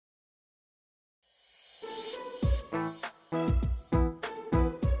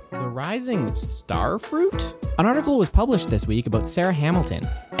rising star fruit? An article was published this week about Sarah Hamilton,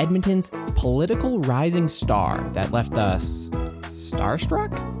 Edmonton's political rising star that left us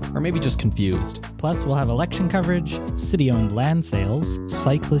starstruck? Or maybe just confused. Plus, we'll have election coverage, city-owned land sales,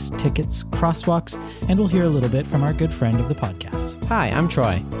 cyclist tickets, crosswalks, and we'll hear a little bit from our good friend of the podcast. Hi, I'm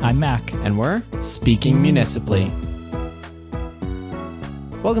Troy. I'm Mac. And we're Speaking Municipally.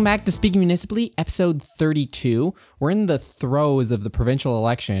 Welcome back to Speaking Municipally, episode 32. We're in the throes of the provincial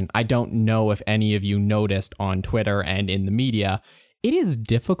election. I don't know if any of you noticed on Twitter and in the media. It is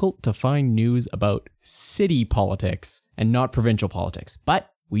difficult to find news about city politics and not provincial politics, but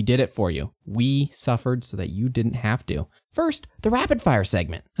we did it for you. We suffered so that you didn't have to. First, the rapid fire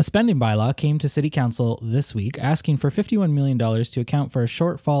segment. A spending bylaw came to City Council this week asking for $51 million to account for a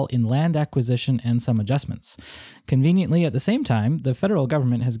shortfall in land acquisition and some adjustments. Conveniently, at the same time, the federal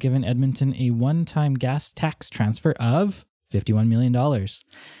government has given Edmonton a one-time gas tax transfer of $51 million.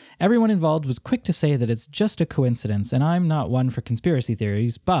 Everyone involved was quick to say that it's just a coincidence, and I'm not one for conspiracy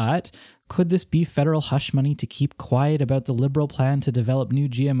theories, but could this be federal hush money to keep quiet about the Liberal plan to develop new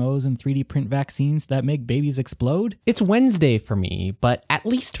GMOs and 3D print vaccines that make babies explode? It's Wednesday for me, but at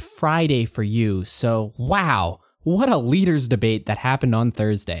least Friday for you, so wow, what a leaders' debate that happened on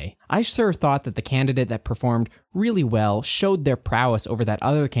Thursday. I sure thought that the candidate that performed really well showed their prowess over that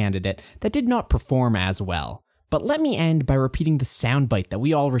other candidate that did not perform as well. But let me end by repeating the soundbite that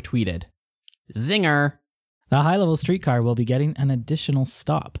we all retweeted. Zinger! The high-level streetcar will be getting an additional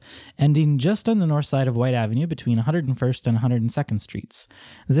stop, ending just on the north side of White Avenue between 101st and 102nd Streets.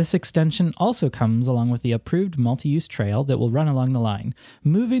 This extension also comes along with the approved multi-use trail that will run along the line,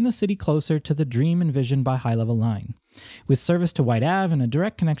 moving the city closer to the dream envisioned by High-Level Line. With service to White Ave and a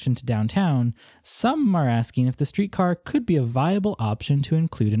direct connection to downtown, some are asking if the streetcar could be a viable option to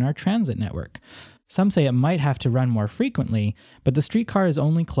include in our transit network. Some say it might have to run more frequently, but the streetcar is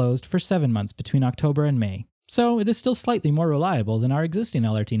only closed for 7 months between October and May, so it is still slightly more reliable than our existing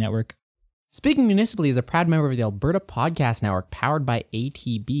LRT network. Speaking Municipally is a proud member of the Alberta Podcast Network powered by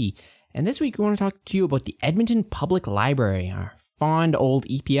ATB, and this week we want to talk to you about the Edmonton Public Library, our fond old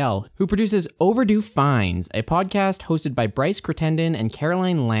EPL, who produces Overdue Finds, a podcast hosted by Bryce Crittenden and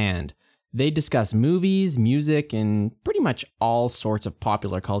Caroline Land. They discuss movies, music, and pretty much all sorts of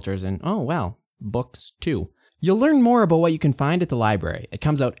popular cultures, and books too. You'll learn more about what you can find at the library. It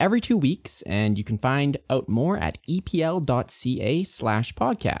comes out every 2 weeks, and you can find out more at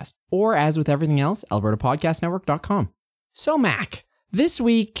epl.ca/podcast, or as with everything else, albertapodcastnetwork.com. So Mac, this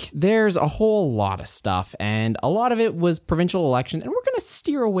week there's a whole lot of stuff, and a lot of it was provincial election, and we're going to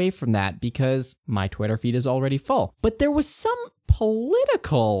steer away from that because my Twitter feed is already full. But there was some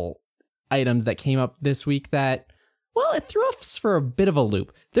political items that came up this week that, well, it threw us for a bit of a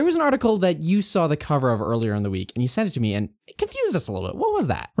loop. There was an article that you saw the cover of earlier in the week, and you sent it to me, and it confused us a little bit. What was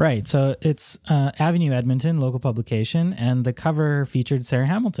that? Right, so it's Avenue Edmonton, local publication, and the cover featured Sarah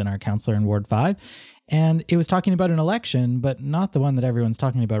Hamilton, our councillor in Ward 5, and it was talking about an election, but not the one that everyone's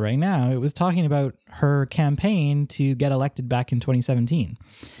talking about right now. It was talking about her campaign to get elected back in 2017.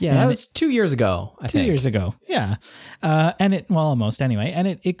 Yeah, that was 2 years ago, I think. 2 years ago, yeah. Almost anyway.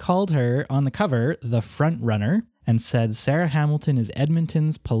 And it called her on the cover the front runner, and said Sarah Hamilton is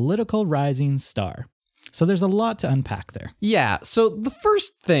Edmonton's political rising star. So there's a lot to unpack there. Yeah, so the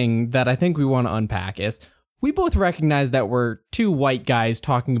first thing that I think we want to unpack is we both recognize that we're two white guys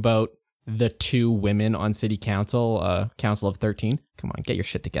talking about the two women on city council, council of 13. Come on, get your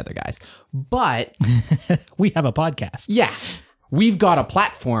shit together, guys. But we have a podcast. Yeah, we've got a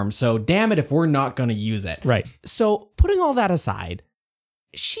platform, so damn it if we're not going to use it. Right. So putting all that aside,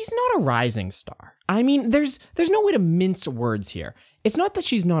 she's not a rising star. I mean, there's no way to mince words here. It's not that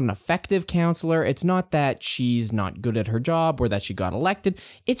she's not an effective counselor. It's not that she's not good at her job or that she got elected.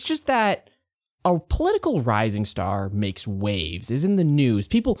 It's just that a political rising star makes waves, is in the news.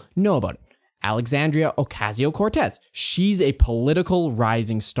 People know about it. Alexandria Ocasio-Cortez. She's a political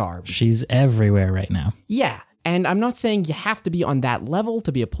rising star. She's everywhere right now. Yeah, and I'm not saying you have to be on that level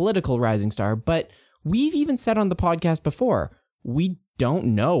to be a political rising star, but we've even said on the podcast before, we don't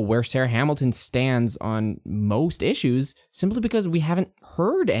know where Sarah Hamilton stands on most issues simply because we haven't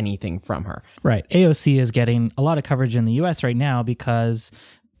heard anything from her. Right. AOC is getting a lot of coverage in the US right now because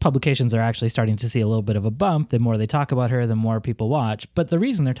publications are actually starting to see a little bit of a bump. The more they talk about her, the more people watch. But the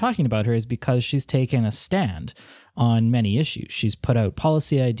reason they're talking about her is because she's taken a stand on many issues. She's put out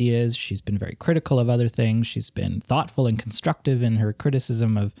policy ideas. She's been very critical of other things. She's been thoughtful and constructive in her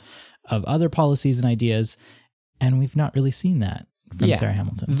criticism of other policies and ideas. And we've not really seen that from Sarah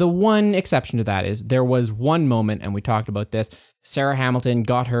Hamilton. The one exception to that is there was one moment, and we talked about this, Sarah Hamilton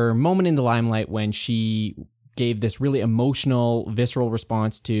got her moment in the limelight when she gave this really emotional, visceral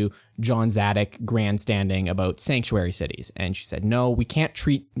response to John Zadok grandstanding about sanctuary cities. And she said, no, we can't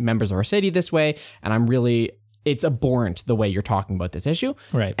treat members of our city this way. And it's abhorrent the way you're talking about this issue.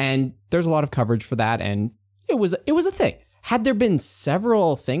 Right. And there's a lot of coverage for that. And it was a thing. Had there been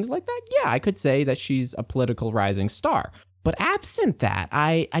several things like that, yeah, I could say that she's a political rising star. But absent that,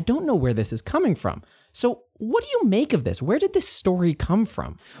 I don't know where this is coming from. So what do you make of this? Where did this story come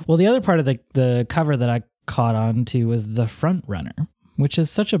from? Well, the other part of the cover that I caught on to was the front runner, which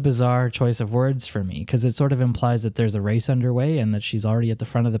is such a bizarre choice of words for me because it sort of implies that there's a race underway and that she's already at the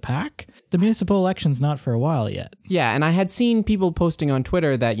front of the pack. The municipal election's not for a while yet. Yeah, and I had seen people posting on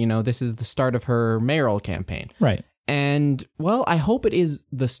Twitter that, this is the start of her mayoral campaign. Right. And, well, I hope it is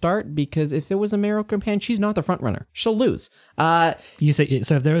the start because if there was a mayoral campaign, she's not the front runner. She'll lose. You say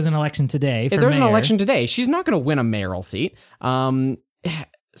so if there was an election today for If there was mayor, an election today, she's not going to win a mayoral seat.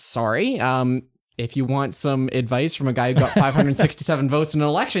 Sorry. If you want some advice from a guy who got 567 votes in an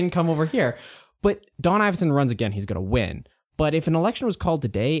election, come over here. But Don Iveson runs again, he's going to win. But if an election was called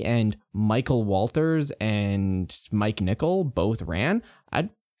today and Michael Walters and Mike Nickel both ran, I'd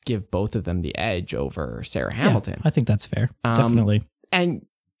give both of them the edge over Sarah Hamilton. Yeah, I think that's fair. Definitely. And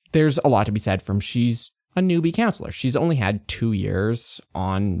there's a lot to be said from she's a newbie counselor. She's only had 2 years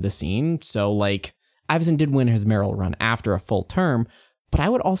on the scene. So, Iveson did win his mayoral run after a full term. But I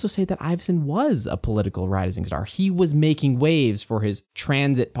would also say that Iveson was a political rising star. He was making waves for his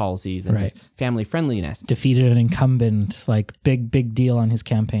transit policies and his family friendliness. Defeated an incumbent, big deal on his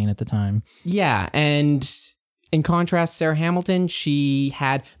campaign at the time. Yeah, and in contrast, Sarah Hamilton, she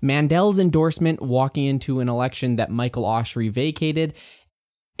had Mandel's endorsement walking into an election that Michael Oshry vacated.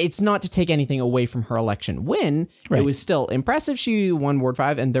 It's not to take anything away from her election win. Right. It was still impressive. She won Ward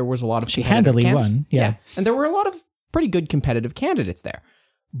 5, and there was a lot of She handily won, yeah. And there were a lot of pretty good competitive candidates there.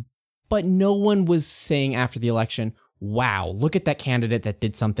 But no one was saying after the election, wow, look at that candidate that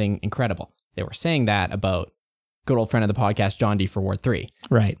did something incredible. They were saying that about good old friend of the podcast, John D. for Ward 3.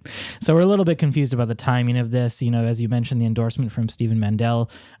 Right. So we're a little bit confused about the timing of this. As you mentioned, the endorsement from Stephen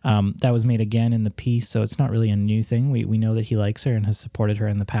Mandel, that was made again in the piece, so it's not really a new thing. We know that he likes her and has supported her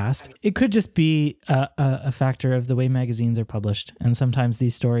in the past. It could just be a factor of the way magazines are published, and sometimes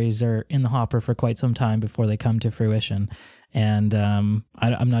these stories are in the hopper for quite some time before they come to fruition. And I'm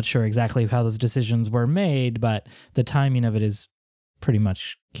not sure exactly how those decisions were made, but the timing of it is pretty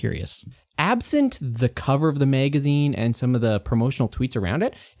much curious. Absent the cover of the magazine and some of the promotional tweets around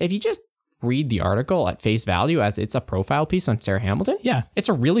it, if you just read the article at face value as it's a profile piece on Sarah Hamilton, yeah, it's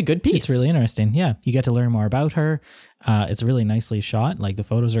a really good piece. It's really interesting. Yeah, you get to learn more about her. It's really nicely shot. The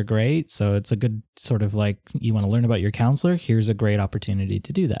photos are great. So it's a good sort of you want to learn about your counselor. Here's a great opportunity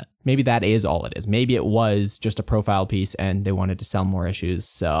to do that. Maybe that is all it is. Maybe it was just a profile piece and they wanted to sell more issues.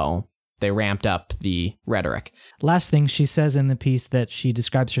 So they ramped up the rhetoric. Last thing, she says in the piece that she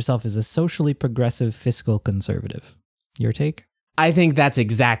describes herself as a socially progressive fiscal conservative. Your take? I think that's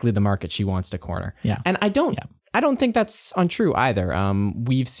exactly the market she wants to corner. Yeah. And I don't think that's untrue either.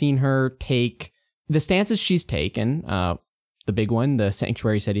 We've seen her take the stances she's taken. The big one, the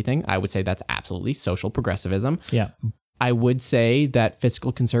sanctuary city thing, I would say that's absolutely social progressivism. Yeah. I would say that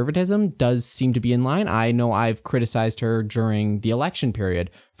fiscal conservatism does seem to be in line. I know I've criticized her during the election period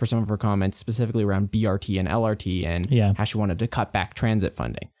for some of her comments, specifically around BRT and LRT and how she wanted to cut back transit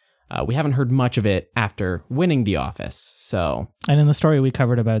funding. We haven't heard much of it after winning the office. And in the story we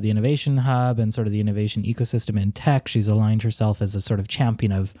covered about the Innovation Hub and sort of the innovation ecosystem in tech, she's aligned herself as a sort of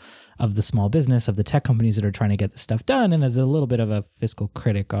champion of the small business, of the tech companies that are trying to get this stuff done, and as a little bit of a fiscal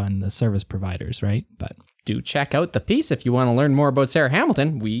critic on the service providers, right? But do check out the piece if you want to learn more about Sarah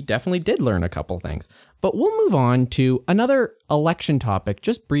Hamilton. We definitely did learn a couple things. But we'll move on to another election topic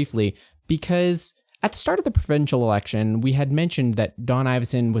just briefly, because at the start of the provincial election, we had mentioned that Don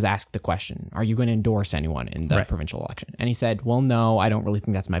Iveson was asked the question, are you going to endorse anyone in the provincial election? And he said, well, no, I don't really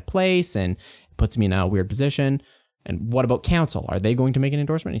think that's my place, and it puts me in a weird position. And what about council? Are they going to make an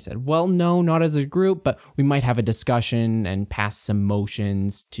endorsement? And he said, well, no, not as a group, but we might have a discussion and pass some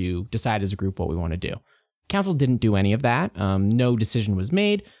motions to decide as a group what we want to do. Council didn't do any of that. No decision was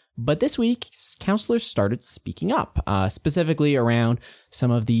made. But this week, councillors started speaking up, specifically around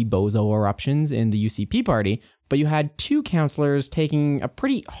some of the bozo eruptions in the UCP party. But you had 2 councillors taking a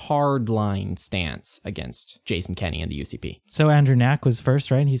pretty hard-line stance against Jason Kenney and the UCP. So Andrew Knack was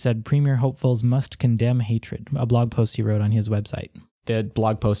first, right? He said, Premier hopefuls must condemn hatred, a blog post he wrote on his website. The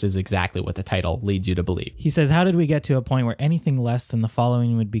blog post is exactly what the title leads you to believe. He says, how did we get to a point where anything less than the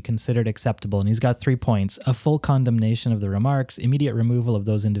following would be considered acceptable? And he's got 3 points: a full condemnation of the remarks, immediate removal of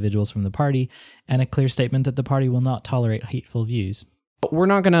those individuals from the party, and a clear statement that the party will not tolerate hateful views. But we're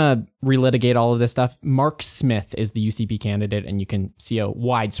not going to relitigate all of this stuff. Mark Smith is the UCP candidate, and you can see a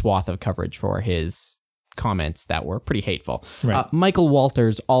wide swath of coverage for his comments that were pretty hateful. Right. Michael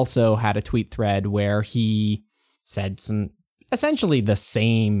Walters also had a tweet thread where he said some essentially the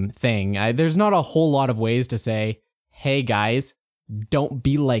same thing. There's not a whole lot of ways to say, hey guys, don't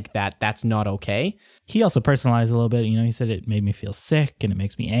be like that. That's not okay. He also personalized a little bit. He said it made me feel sick and it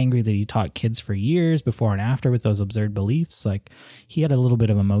makes me angry that he taught kids for years before and after with those absurd beliefs. Like, he had a little bit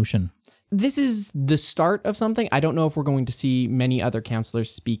of emotion. This is the start of something. I don't know if we're going to see many other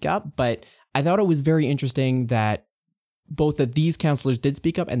counselors speak up, but I thought it was very interesting that both that these counselors did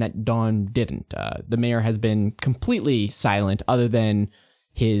speak up and that Don didn't. The mayor has been completely silent other than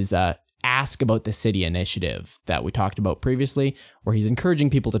his ask about the city initiative that we talked about previously, where he's encouraging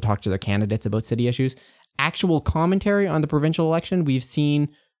people to talk to their candidates about city issues. Actual commentary on the provincial election, we've seen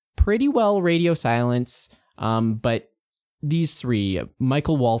pretty well radio silence, but these three,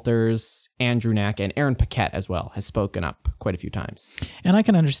 Michael Walters, Andrew Knack, and Aaron Paquette as well, has spoken up quite a few times. And I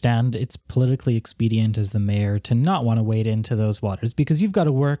can understand it's politically expedient as the mayor to not want to wade into those waters, because you've got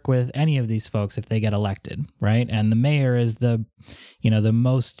to work with any of these folks if they get elected, right? And the mayor is the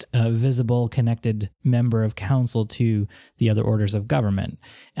most visible, connected member of council to the other orders of government.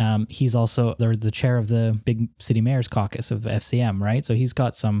 He's also the chair of the big city mayor's caucus of FCM, right? So he's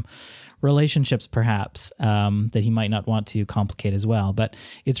got some relationships perhaps that he might not want to complicate as well. But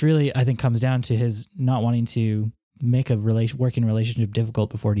it's really, I think, comes down to his not wanting to make a working relationship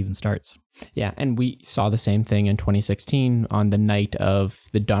difficult before it even starts. Yeah, and we saw the same thing in 2016 on the night of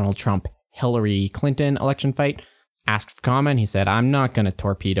the Donald Trump-Hillary Clinton election fight. Asked for comment, he said, I'm not going to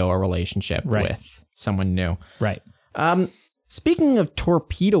torpedo a relationship with someone new. Right. Speaking of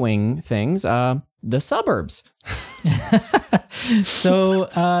torpedoing things, the suburbs.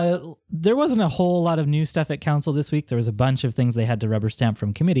 So there wasn't a whole lot of new stuff at council this week. There was a bunch of things they had to rubber stamp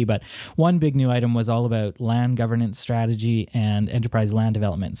from committee, but one big new item was all about land governance strategy and enterprise land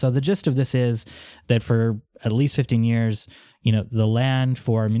development. So the gist of this is that for at least 15 years, the land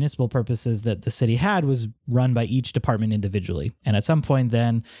for municipal purposes that the city had was run by each department individually. And at some point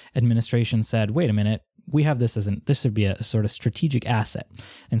then administration said, wait a minute, we have this this would be a sort of strategic asset.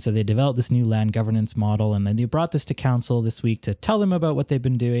 And so they developed this new land governance model, and then they brought this to council this week to tell them about what they've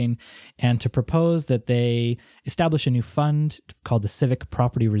been doing and to propose that they establish a new fund called the Civic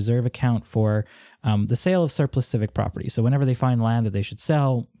Property Reserve Account for the sale of surplus civic property. So whenever they find land that they should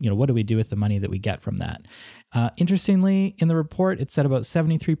sell, what do we do with the money that we get from that? Interestingly, in the report, it said about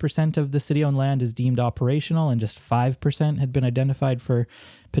 73% of the city-owned land is deemed operational and just 5% had been identified for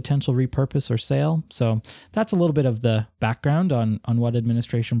potential repurpose or sale. So that's a little bit of the background on what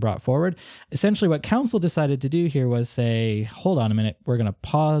administration brought forward. Essentially, what council decided to do here was say, hold on a minute, we're going to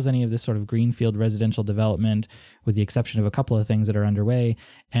pause any of this sort of greenfield residential development with the exception of a couple of things that are underway.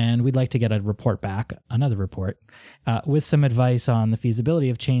 And we'd like to get a report back, another report, with some advice on the feasibility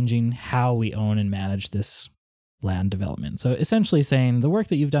of changing how we own and manage this land development. So essentially saying the work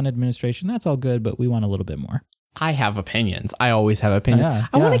that you've done administration, that's all good, but we want a little bit more. I have opinions. I always have opinions.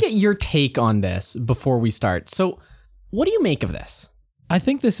 I want to get your take on this before we start. So what do you make of this? I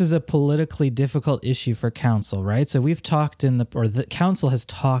think this is a politically difficult issue for council, right? So we've talked the council has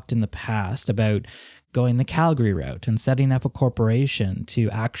talked in the past about going the Calgary route and setting up a corporation to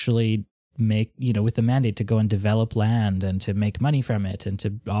actually make, with the mandate to go and develop land and to make money from it and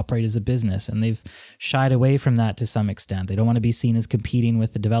to operate as a business. And they've shied away from that to some extent. They don't want to be seen as competing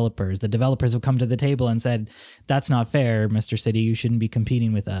with the developers. The developers have come to the table and said, that's not fair, Mr. City, you shouldn't be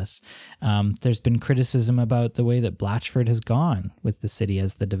competing with us. There's been criticism about the way that Blatchford has gone with the city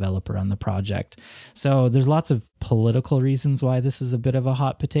as the developer on the project. So there's lots of political reasons why this is a bit of a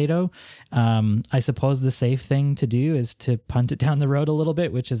hot potato. I suppose the safe thing to do is to punt it down the road a little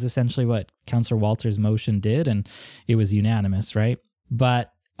bit, which is essentially what Councillor Walters' motion did, and it was unanimous, right?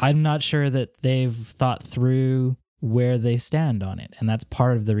 But I'm not sure that they've thought through where they stand on it, and that's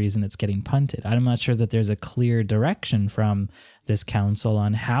part of the reason it's getting punted. I'm not sure that there's a clear direction from this council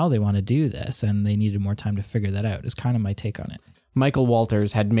on how they want to do this, and they needed more time to figure that out, is kind of my take on it. Michael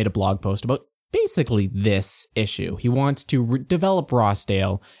Walters had made a blog post about basically this issue. He wants to develop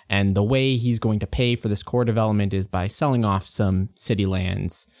Rossdale, and the way he's going to pay for this core development is by selling off some city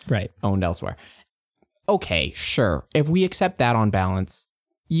lands owned elsewhere. Okay, sure. If we accept that on balance,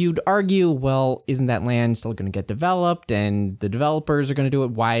 you'd argue, well, isn't that land still going to get developed and the developers are going to do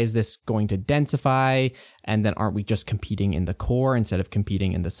it? Why is this going to densify? And then aren't we just competing in the core instead of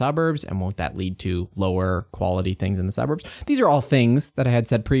competing in the suburbs? And won't that lead to lower quality things in the suburbs? These are all things that I had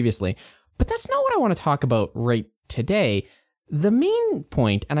said previously. But that's not what I want to talk about right today. The main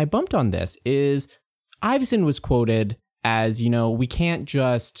point, and I bumped on this, is Iveson was quoted as, we can't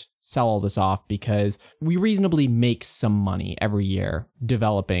just sell all this off because we reasonably make some money every year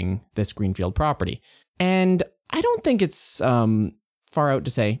developing this greenfield property. And I don't think it's far out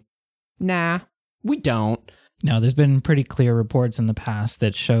to say, nah, we don't. No, there's been pretty clear reports in the past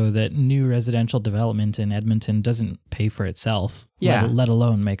that show that new residential development in Edmonton doesn't pay for itself, let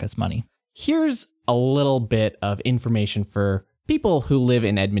alone make us money. Here's a little bit of information for people who live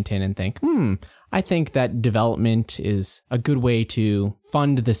in Edmonton and think, I think that development is a good way to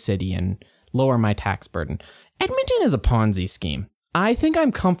fund the city and lower my tax burden. Edmonton is a Ponzi scheme. I think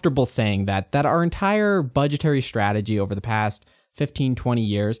I'm comfortable saying that our entire budgetary strategy over the past 15, 20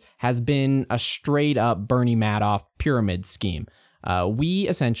 years has been a straight up Bernie Madoff pyramid scheme. We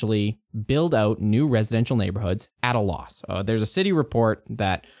essentially build out new residential neighborhoods at a loss. There's a city report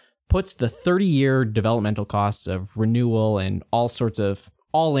that puts the 30-year developmental costs of renewal and all sorts of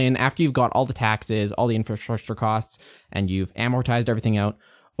all in after you've got all the taxes, all the infrastructure costs, and you've amortized everything out.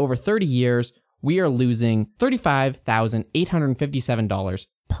 Over 30 years, we are losing $35,857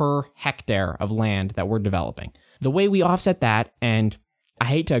 per hectare of land that we're developing. The way we offset that, and I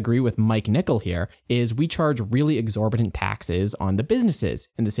hate to agree with Mike Nickel here, is we charge really exorbitant taxes on the businesses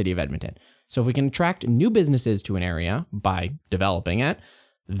in the city of Edmonton. So if we can attract new businesses to an area by developing it,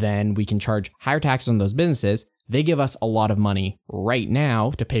 then we can charge higher taxes on those businesses. They give us a lot of money right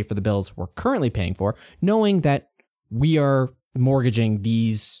now to pay for the bills we're currently paying for, knowing that we are mortgaging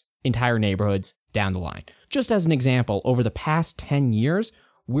these entire neighborhoods down the line. Just as an example, over the past 10 years,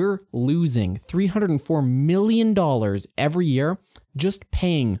 we're losing $304 million every year just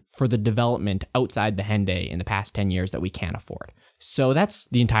paying for the development outside the Henday in the past 10 years that we can't afford. So that's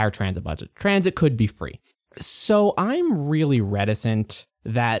the entire transit budget. Transit could be free. So I'm really reticent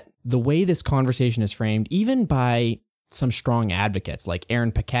that the way this conversation is framed, even by some strong advocates like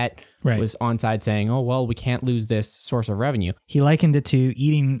Aaron Paquette was on side saying, oh, well, we can't lose this source of revenue. He likened it to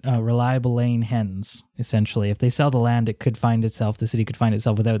eating reliable laying hens, essentially. If they sell the land, the city could find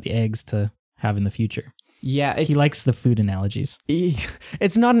itself without the eggs to have in the future. Yeah. He likes the food analogies.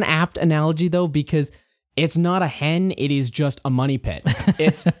 It's not an apt analogy, though, because it's not a hen. It is just a money pit.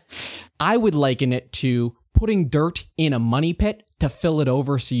 I would liken it to putting dirt in a money pit to fill it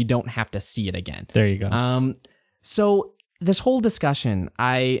over so you don't have to see it again. There you go. So this whole discussion,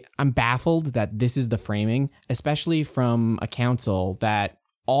 I'm baffled that this is the framing, especially from a council that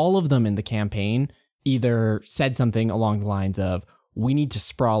all of them in the campaign either said something along the lines of, we need to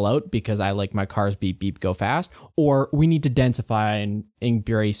sprawl out because I like my cars beep, beep, go fast, or we need to densify and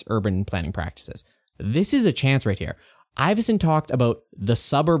embrace urban planning practices. This is a chance right here. Iveson talked about the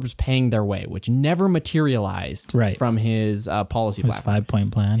suburbs paying their way, which never materialized from his policy plan. His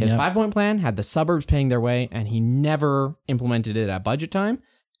 5-point plan. His 5-point plan had the suburbs paying their way, and he never implemented it at budget time.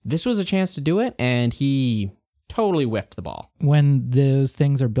 This was a chance to do it, and he totally whiffed the ball. When those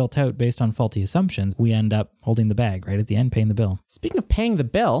things are built out based on faulty assumptions, we end up holding the bag right at the end, paying the bill. Speaking of paying the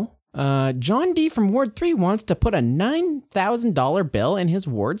bill, John D. from Ward 3 wants to put a $9,000 bill in his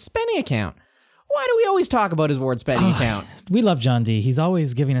ward spending account. Why do we always talk about his ward spending account? We love John D. He's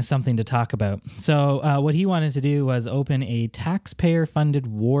always giving us something to talk about. So what he wanted to do was open a taxpayer-funded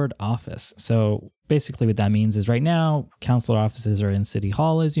ward office. So basically what that means is right now, councillor offices are in City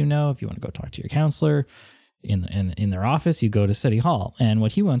Hall, as you know. If you want to go talk to your councillor in their office, you go to City Hall. And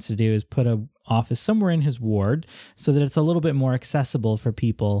what he wants to do is put an office somewhere in his ward so that it's a little bit more accessible for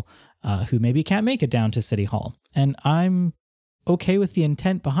people who maybe can't make it down to City Hall. And I'm okay with the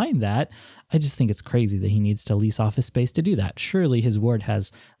intent behind that. I just think it's crazy that he needs to lease office space to do that. Surely his ward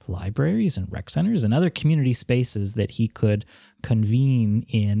has libraries and rec centers and other community spaces that he could convene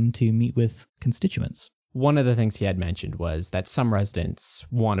in to meet with constituents. One of the things he had mentioned was that some residents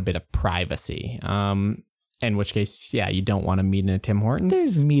want a bit of privacy. In which case, you don't want to meet in a Tim Hortons.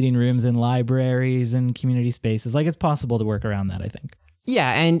 There's meeting rooms and libraries and community spaces. Like, it's possible to work around that, I think.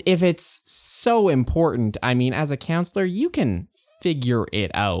 Yeah, and if it's so important, I mean, as a counselor, you can figure it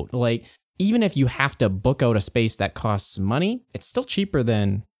out. Like, even if you have to book out a space that costs money, it's still cheaper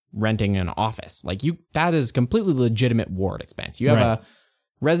than renting an office. Like, that is completely legitimate ward expense. You have a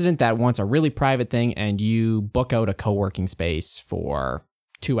resident that wants a really private thing, and you book out a co-working space for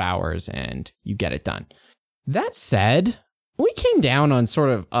 2 hours, and you get it done. That said, we came down on sort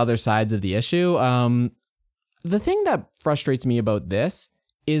of other sides of the issue. The thing that frustrates me about this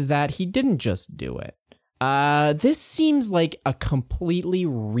is that he didn't just do it. This seems like a completely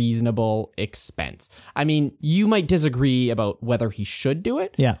reasonable expense. I mean, you might disagree about whether he should do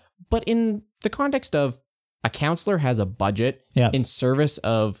it. Yeah. But in the context of a counselor has a budget in service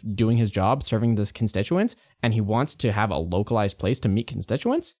of doing his job, serving his constituents, and he wants to have a localized place to meet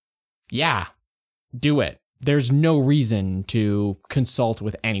constituents, do it. there's no reason to consult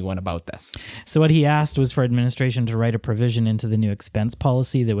with anyone about this. So what he asked was for administration to write a provision into the new expense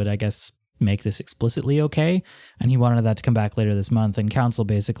policy that would, I guess, make this explicitly okay. And he wanted that to come back later this month. And council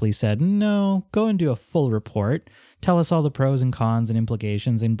basically said, no, go and do a full report. Tell us all the pros and cons and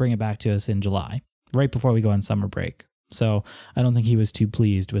implications and bring it back to us in July, right before we go on summer break. So I don't think he was too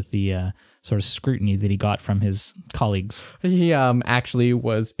pleased with the sort of scrutiny that he got from his colleagues. He actually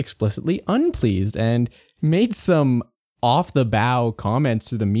was explicitly unpleased and made some off-the-bow comments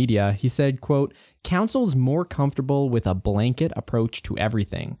to the media. He said, quote, "Council's more comfortable with a blanket approach to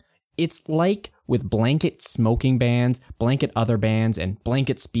everything. It's like with blanket smoking bans, blanket other bans, and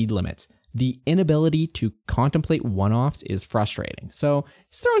blanket speed limits. The inability to contemplate one-offs is frustrating." So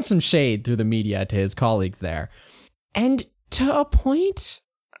he's throwing some shade through the media to his colleagues there. And to a point,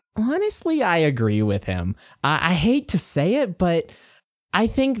 honestly, I agree with him. I hate to say it, but I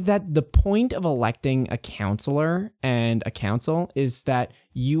think that the point of electing a councillor and a council is that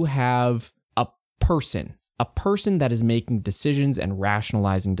you have a person that is making decisions and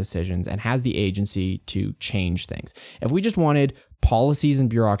rationalizing decisions and has the agency to change things. If we just wanted policies and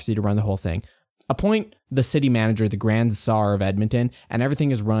bureaucracy to run the whole thing, appoint the city manager, the grand czar of Edmonton, and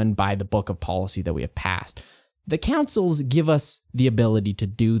everything is run by the book of policy that we have passed. The councils give us the ability to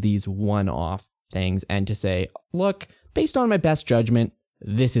do these one-off things and to say, look, based on my best judgment,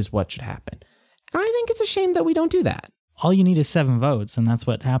 this is what should happen. And I think it's a shame that we don't do that. All you need is 7 votes, and that's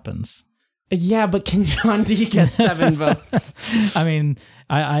what happens. Yeah, but can John D get 7 votes? I mean,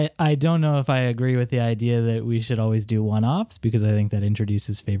 I don't know if I agree with the idea that we should always do one-offs, because I think that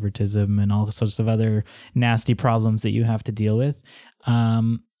introduces favoritism and all sorts of other nasty problems that you have to deal with.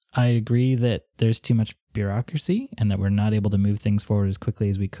 I agree that there's too much bureaucracy and that we're not able to move things forward as quickly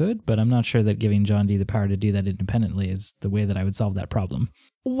as we could, but I'm not sure that giving John D the power to do that independently is the way that I would solve that problem.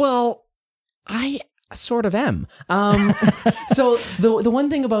 Well, I sort of am. So the one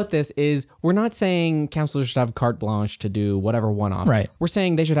thing about this is we're not saying councillors should have carte blanche to do whatever one-off. Right. We're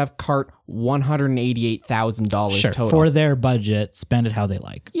saying they should have carte $188,000 sure, total. for their budget, spend it how they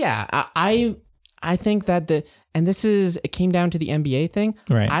like. Yeah, I think that it came down to the MBA thing.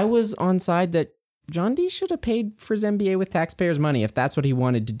 Right. I was on side that John D should have paid for his MBA with taxpayers' money if that's what he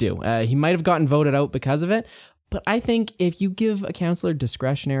wanted to do. He might have gotten voted out because of it, but I think if you give a councillor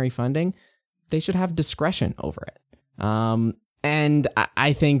discretionary funding, they should have discretion over it. And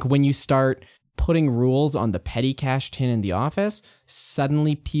I think when you start putting rules on the petty cash tin in the office,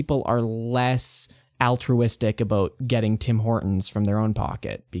 suddenly people are less altruistic about getting Tim Hortons from their own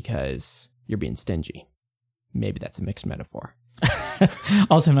pocket because you're being stingy. Maybe that's a mixed metaphor.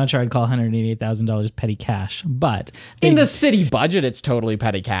 Also, I'm not sure I'd call $188,000 petty cash, but in the city budget, it's totally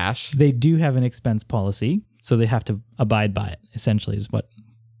petty cash. They do have an expense policy, so they have to abide by it, essentially, is what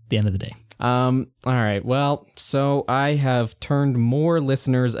the end of the day. All right. Well, so I have turned more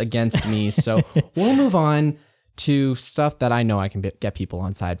listeners against me, so we'll move on to stuff that I know I can get people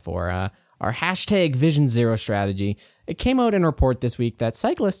on side for. Our hashtag Vision Zero strategy. It came out in a report this week that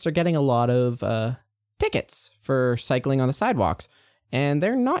cyclists are getting a lot of tickets for cycling on the sidewalks, and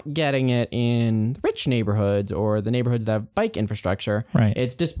they're not getting it in rich neighborhoods or the neighborhoods that have bike infrastructure. Right.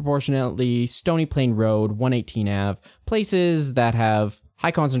 It's disproportionately Stony Plain Road, 118 Ave, places that have high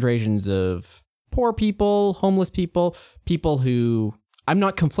concentrations of poor people, homeless people, people who, I'm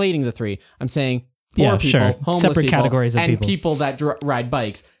not conflating the three. I'm saying poor people, sure. homeless Separate people, categories of and people that ride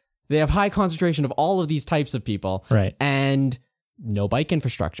bikes. They have high concentration of all of these types of people. Right. And no bike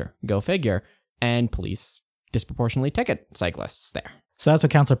infrastructure. Go figure. And police disproportionately ticket cyclists there. So that's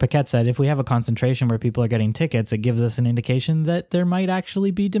what Councillor Paquette said. If we have a concentration where people are getting tickets, it gives us an indication that there might actually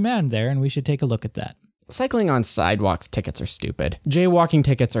be demand there, and we should take a look at that. Cycling on sidewalks tickets are stupid. Jaywalking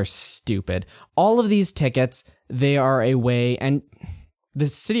tickets are stupid. All of these tickets, they are a way, and the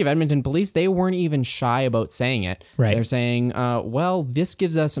City of Edmonton Police, they weren't even shy about saying it. Right. They're saying, well, this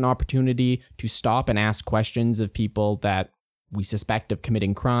gives us an opportunity to stop and ask questions of people that we suspect of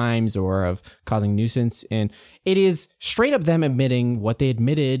committing crimes or of causing nuisance. And it is straight up them admitting what they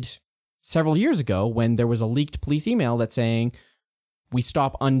admitted several years ago when there was a leaked police email that's saying we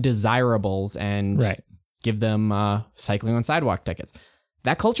stop undesirables and give them cycling on sidewalk tickets.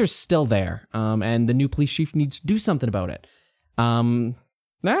 That culture's still there. And the new police chief needs to do something about it.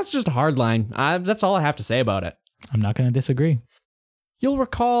 That's just a hard line. That's all I have to say about it. I'm not going to disagree. You'll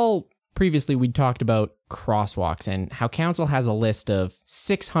recall previously we talked about crosswalks and how council has a list of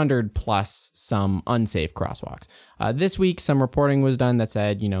 600 plus some unsafe crosswalks. This week, some reporting was done that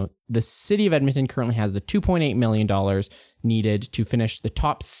said, the City of Edmonton currently has the $2.8 million needed to finish the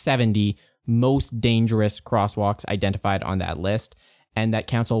top 70 most dangerous crosswalks identified on that list, and that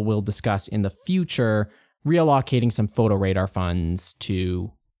council will discuss in the future reallocating some photo radar funds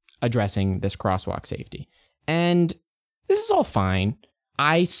to addressing this crosswalk safety. And this is all fine.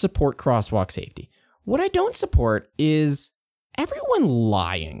 I support crosswalk safety. What I don't support is everyone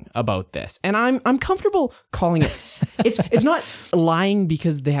lying about this. And I'm comfortable calling it. It's not lying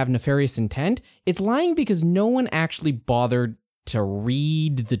because they have nefarious intent. It's lying because no one actually bothered to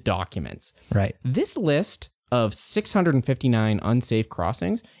read the documents. Right. This list of 659 unsafe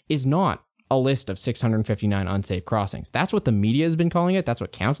crossings is not a list of 659 unsafe crossings. That's what the media has been calling it. That's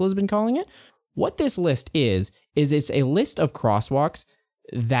what council has been calling it. What this list is it's a list of crosswalks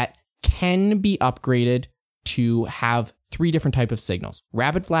that can be upgraded to have 3 different types of signals: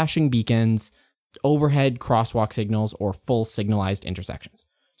 rapid flashing beacons, overhead crosswalk signals, or full signalized intersections.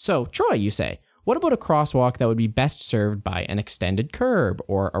 So, Troy, you say, what about a crosswalk that would be best served by an extended curb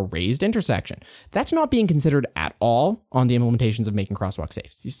or a raised intersection? That's not being considered at all on the implementations of making crosswalk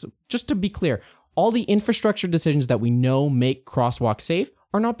safe. So just to be clear, all the infrastructure decisions that we know make crosswalk safe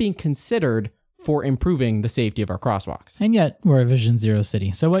are not being considered for improving the safety of our crosswalks. And yet we're a Vision Zero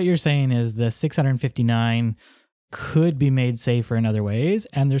city. So what you're saying is the 659 could be made safer in other ways,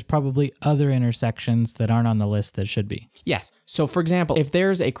 and there's probably other intersections that aren't on the list that should be. Yes. So for example, if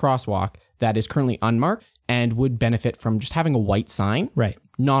there's a crosswalk that is currently unmarked and would benefit from just having a white sign, Right.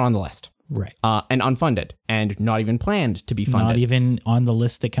 not on the list. Right. And unfunded and not even planned to be funded. Not even on the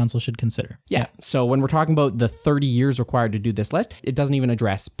list that council should consider. Yeah. So when we're talking about the 30 years required to do this list, it doesn't even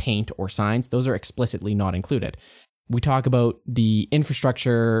address paint or signs. Those are explicitly not included. We talk about the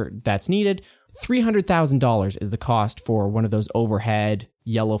infrastructure that's needed. $300,000 is the cost for one of those overhead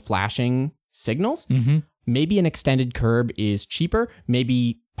yellow flashing signals. Mm-hmm. Maybe an extended curb is cheaper.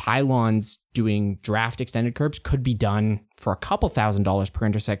 Maybe pylons doing draft extended curbs could be done for a couple $1,000s per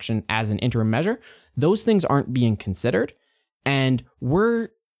intersection as an interim measure. Those things aren't being considered, and we're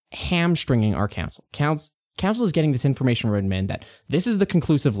hamstringing our council. Council is getting this information from admin that this is the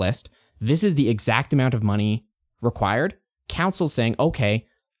conclusive list. This is the exact amount of money required. Council's saying, okay,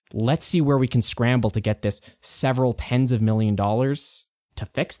 let's see where we can scramble to get this several tens of $millions to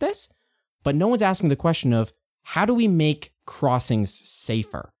fix this. But no one's asking the question of, how do we make crossings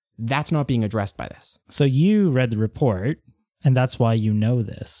safer? That's not being addressed by this. So you read the report, and that's why you know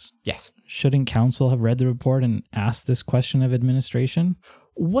this. Yes. Shouldn't council have read the report and asked this question of administration?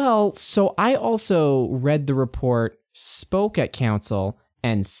 Well, so I also read the report, spoke at council,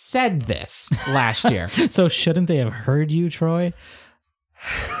 and said this last year. So shouldn't they have heard you, Troy?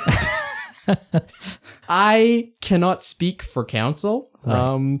 I cannot speak for council.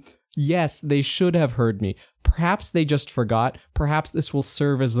 Right. Yes, they should have heard me. Perhaps they just forgot. Perhaps this will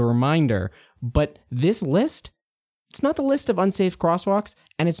serve as a reminder. But this list, it's not the list of unsafe crosswalks,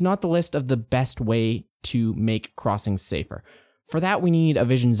 and it's not the list of the best way to make crossings safer. For that, we need a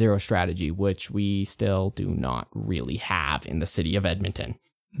Vision Zero strategy, which we still do not really have in the city of Edmonton.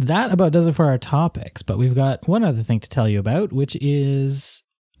 That about does it for our topics, but we've got one other thing to tell you about, which is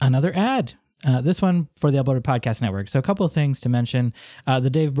another ad. This one for the Alberta Podcast Network. So a couple of things to mention. The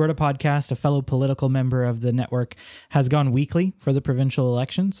Dave Burda Podcast, a fellow political member of the network, has gone weekly for the provincial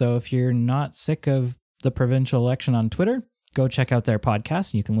election. So if you're not sick of the provincial election on Twitter, go check out their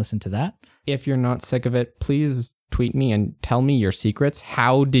podcast and you can listen to that. If you're not sick of it, please tweet me and tell me your secrets.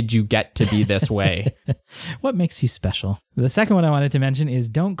 How did you get to be this way? What makes you special? The second one I wanted to mention is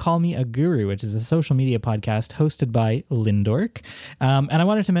Don't Call Me a Guru, which is a social media podcast hosted by Lindork. And I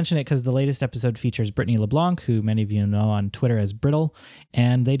wanted to mention it because the latest episode features Brittany LeBlanc, who many of you know on Twitter as Brittle,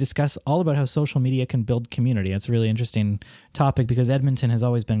 and they discuss all about how social media can build community. It's a really interesting topic because Edmonton has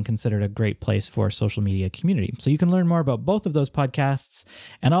always been considered a great place for social media community. So you can learn more about both of those podcasts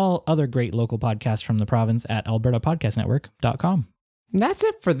and all other great local podcasts from the province at albertapodcastnetwork.com. And that's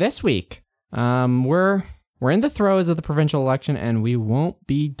it for this week. We're in the throes of the provincial election, and we won't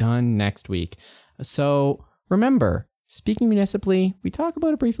be done next week. So remember, speaking municipally, we talk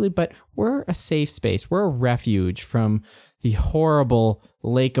about it briefly, but we're a safe space. We're a refuge from the horrible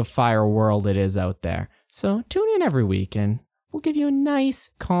lake of fire world it is out there. So tune in every week, and we'll give you a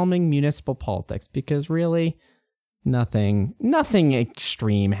nice, calming municipal politics, because really, nothing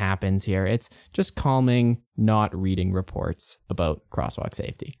extreme happens here. It's just calming, not reading reports about crosswalk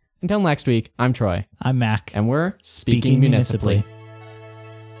safety. Until next week, I'm Troy. I'm Mac. And we're Speaking Municipally.